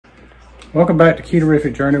Welcome back to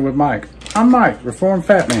Ketorific Journey with Mike. I'm Mike, Reformed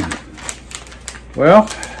Fat Man. Well,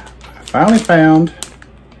 I finally found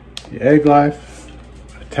the Egg Life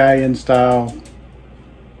Italian style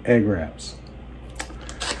egg wraps.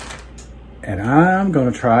 And I'm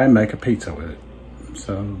gonna try and make a pizza with it.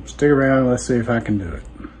 So stick around and let's see if I can do it.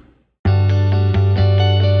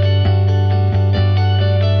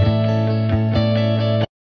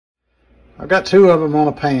 I've got two of them on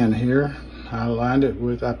a pan here. I lined it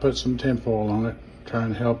with, I put some tin foil on it, trying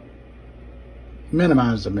to help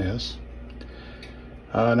minimize the mess.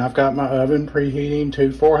 And I've got my oven preheating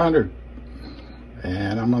to 400.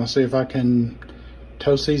 And I'm gonna see if I can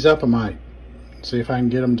toast these up a mite. See if I can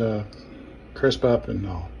get them to crisp up and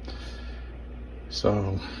all.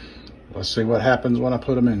 So let's see what happens when I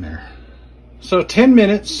put them in there. So 10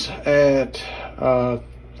 minutes at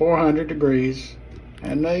 400 degrees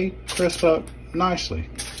and they crisp up nicely.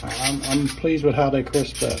 I'm pleased with how they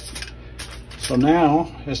crisp up. So now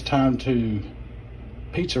it's time to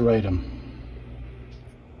pizza rate them.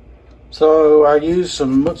 So I used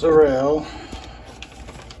some mozzarella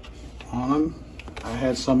on them. I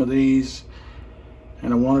had some of these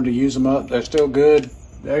and I wanted to use them up. They're still good.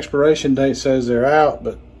 The expiration date says they're out,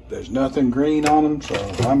 but there's nothing green on them, so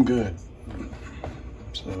I'm good.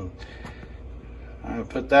 So I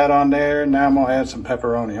put that on there. Now I'm gonna add some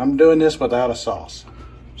pepperoni. I'm doing this without a sauce.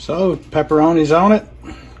 So pepperoni's on it.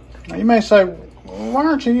 Now you may say, well, why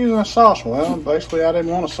aren't you using a sauce? Well, basically I didn't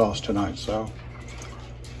want a sauce tonight, so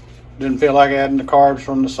didn't feel like adding the carbs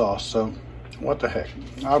from the sauce. So what the heck?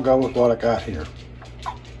 I'll go with what I got here.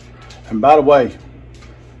 And by the way,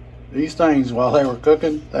 these things, while they were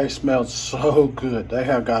cooking, they smelled so good. They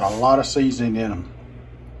have got a lot of seasoning in them.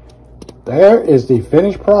 There is the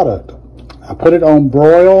finished product. I put it on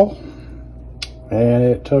broil, and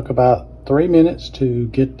it took about 3 minutes to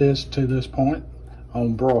get this to this point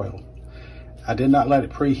on broil. I did not let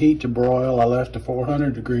it preheat to broil. I left the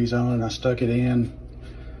 400 degrees on and I stuck it in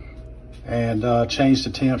and changed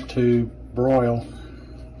the temp to broil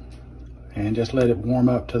and just let it warm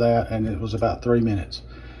up to that, and it was about 3 minutes.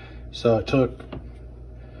 So it took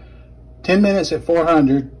 10 minutes at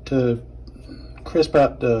 400 to crisp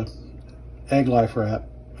up the Egg Life wrap,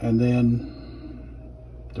 and then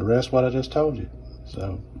the rest what I just told you.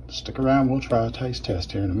 So stick around, we'll try a taste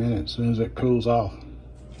test here in a minute as soon as it cools off.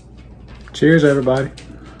 Cheers, everybody.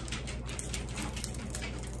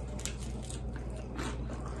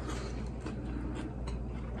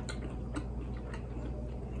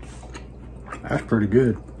 That's pretty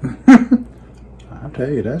good. I'll tell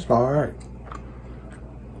you, that's all right.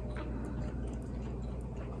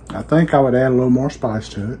 I think I would add a little more spice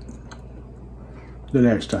to it the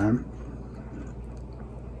next time.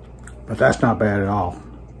 But that's not bad at all.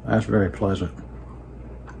 That's very pleasant.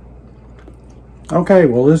 Okay,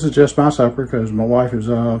 well this is just my supper because my wife is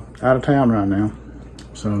out of town right now.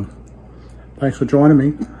 So thanks for joining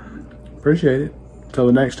me. Appreciate it. Till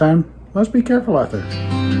the next time, let's be careful out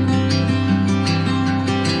there.